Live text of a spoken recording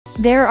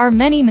There are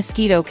many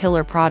mosquito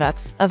killer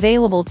products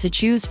available to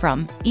choose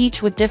from,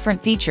 each with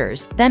different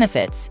features,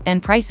 benefits,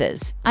 and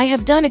prices. I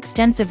have done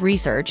extensive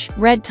research,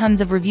 read tons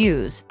of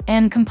reviews,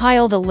 and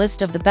compiled a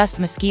list of the best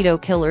mosquito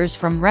killers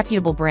from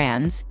reputable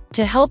brands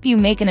to help you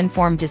make an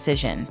informed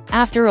decision.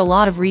 After a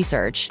lot of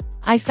research,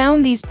 I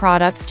found these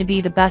products to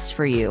be the best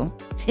for you.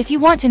 If you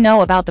want to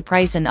know about the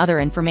price and other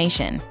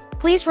information,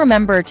 please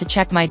remember to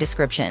check my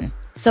description.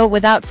 So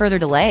without further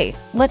delay,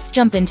 let's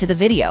jump into the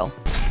video.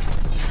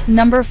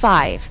 Number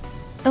 5.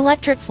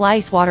 Electric Fly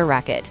Swatter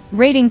Racket.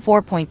 Rating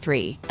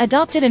 4.3.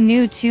 Adopted a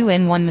new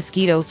 2-in-1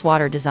 mosquito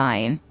swatter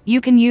design.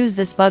 You can use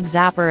this bug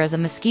zapper as a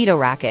mosquito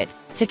racket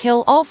to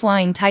kill all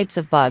flying types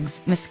of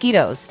bugs,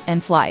 mosquitoes,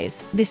 and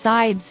flies.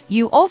 Besides,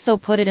 you also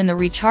put it in the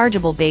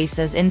rechargeable base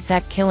as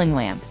insect killing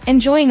lamp.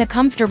 Enjoying a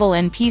comfortable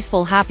and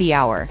peaceful happy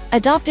hour.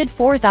 Adopted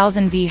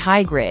 4000V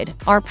high grid,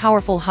 our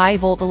powerful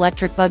high-volt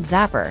electric bug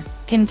zapper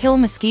can kill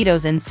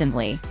mosquitoes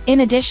instantly.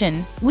 In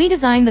addition, we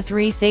designed the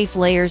 3 safe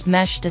layers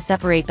mesh to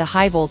separate the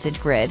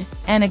high-voltage grid,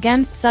 and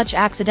against such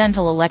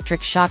accidental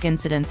electric shock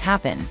incidents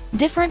happen.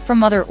 Different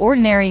from other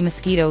ordinary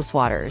mosquito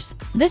swatters,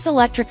 this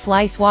electric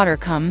fly swatter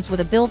comes with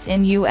a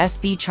built-in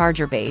USB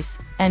charger base,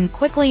 and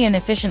quickly and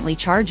efficiently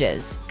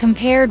charges.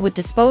 Compared with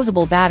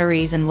disposable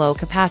batteries and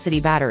low-capacity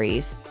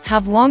batteries,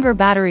 have longer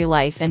battery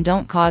life and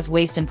don't cause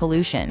waste and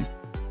pollution.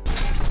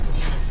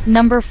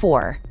 Number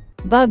 4.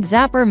 Bug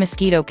Zapper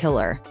Mosquito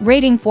Killer.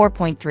 Rating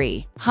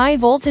 4.3. High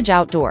voltage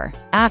outdoor.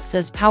 Acts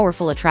as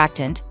powerful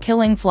attractant,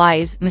 killing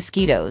flies,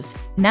 mosquitoes,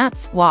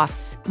 gnats,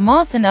 wasps,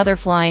 moths and other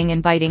flying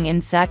and biting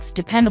insects.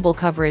 Dependable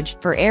coverage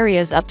for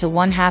areas up to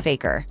 1/2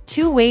 acre.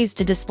 2 ways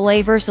to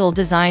display. Versatile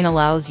design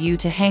allows you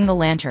to hang the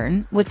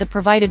lantern with the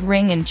provided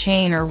ring and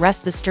chain or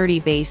rest the sturdy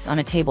base on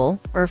a table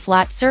or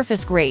flat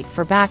surface. Great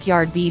for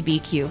backyard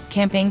BBQ,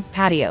 camping,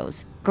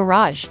 patios,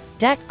 garage,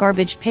 deck,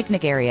 garbage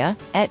picnic area,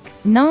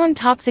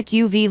 non-toxic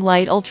UV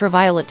light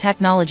ultraviolet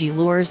technology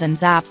lures and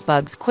zaps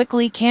bugs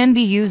quickly. Can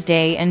be used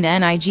day and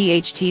night.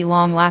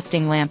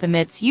 Long-lasting lamp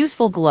emits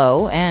useful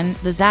glow and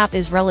the zap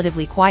is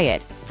relatively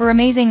quiet for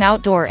amazing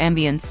outdoor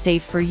ambience,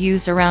 safe for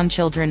use around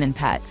children and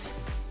pets.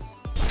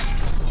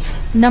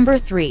 Number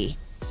 3.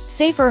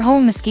 Safer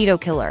Home Mosquito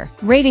Killer.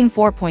 Rating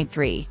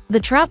 4.3. The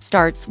trap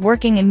starts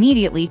working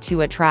immediately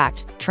to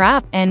attract,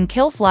 trap, and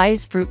kill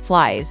flies, fruit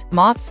flies,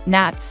 moths,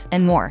 gnats,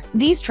 and more.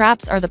 These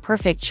traps are the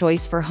perfect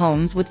choice for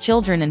homes with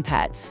children and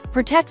pets.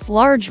 Protects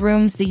large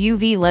rooms. The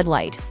UV LED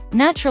light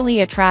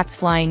naturally attracts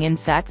flying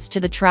insects to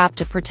the trap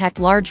to protect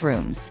large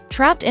rooms.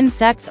 Trapped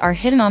insects are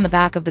hidden on the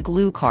back of the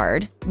glue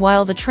card,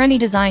 while the trendy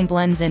design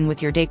blends in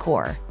with your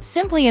decor.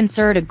 Simply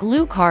insert a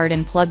glue card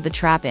and plug the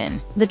trap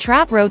in. The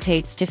trap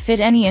rotates to fit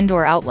any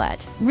indoor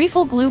outlet.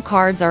 Refill glue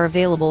cards are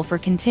available for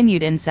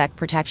continued insect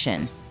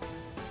protection.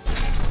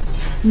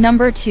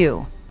 Number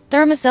 2.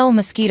 Thermacell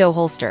Mosquito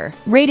Holster.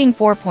 Rating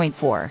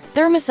 4.4.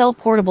 Thermacell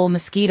Portable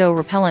Mosquito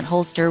Repellent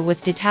Holster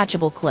with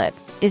detachable clip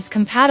is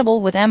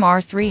compatible with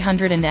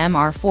MR300 and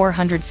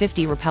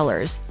MR450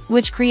 repellers,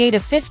 which create a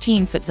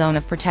 15-foot zone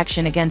of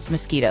protection against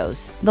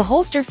mosquitoes. The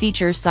holster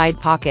features side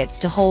pockets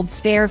to hold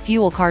spare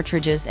fuel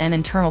cartridges and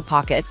internal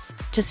pockets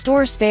to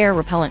store spare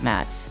repellent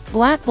mats.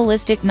 Black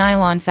ballistic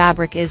nylon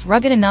fabric is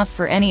rugged enough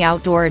for any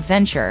outdoor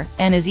adventure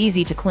and is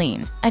easy to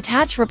clean.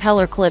 Attach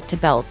repeller clip to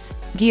belts,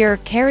 gear,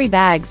 carry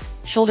bags,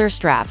 shoulder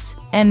straps,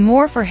 and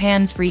more for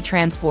hands-free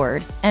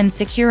transport and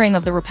securing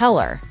of the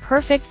repeller.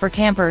 Perfect for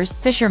campers,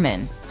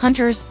 fishermen,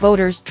 hunters,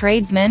 boaters,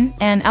 tradesmen,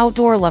 and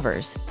outdoor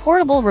lovers.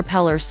 Portable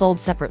repeller sold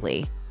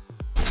separately.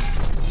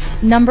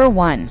 Number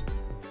 1.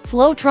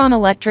 Flowtron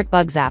Electric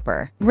Bug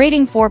Zapper.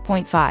 Rating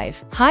 4.5.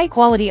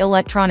 High-quality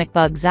electronic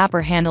bug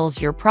zapper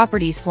handles your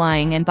property's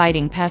flying and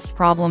biting pest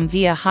problem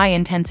via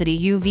high-intensity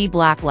UV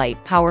black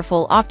light.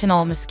 Powerful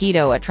octanol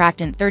mosquito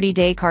attractant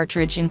 30-day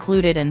cartridge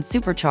included and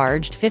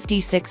supercharged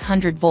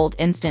 5600-volt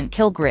instant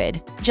kill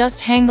grid.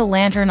 Just hang the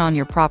lantern on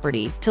your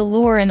property to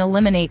lure and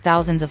eliminate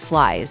thousands of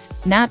flies,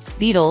 gnats,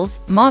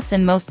 beetles, moths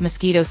and most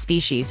mosquito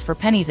species for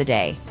pennies a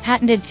day.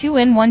 Patented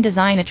 2-in-1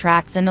 design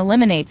attracts and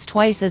eliminates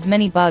twice as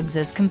many bugs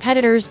as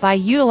competitors by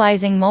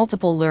utilizing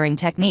multiple luring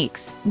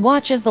techniques.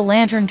 Watch as the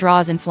lantern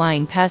draws in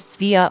flying pests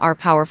via our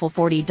powerful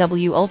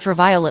 40W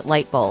ultraviolet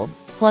light bulb,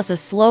 plus a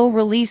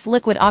slow-release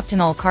liquid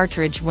octanol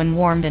cartridge when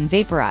warmed and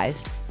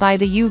vaporized by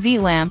the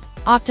UV lamp.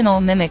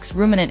 Octanol mimics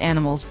ruminant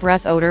animals'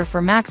 breath odor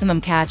for maximum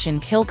catch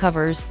and kill.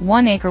 Covers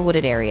 1-acre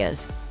wooded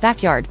areas,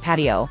 backyard,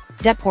 patio,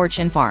 deck, porch,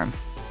 and farm.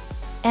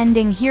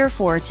 Ending here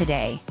for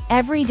today.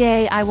 Every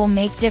day I will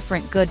make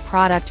different good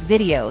product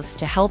videos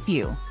to help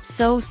you.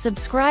 So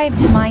subscribe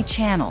to my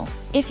channel.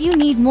 If you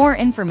need more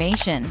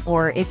information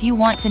or if you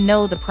want to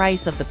know the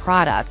price of the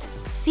product,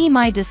 see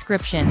my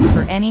description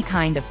for any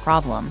kind of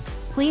problem.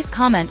 Please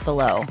comment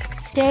below.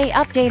 Stay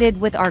updated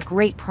with our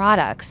great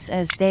products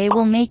as they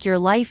will make your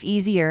life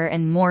easier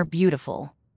and more beautiful.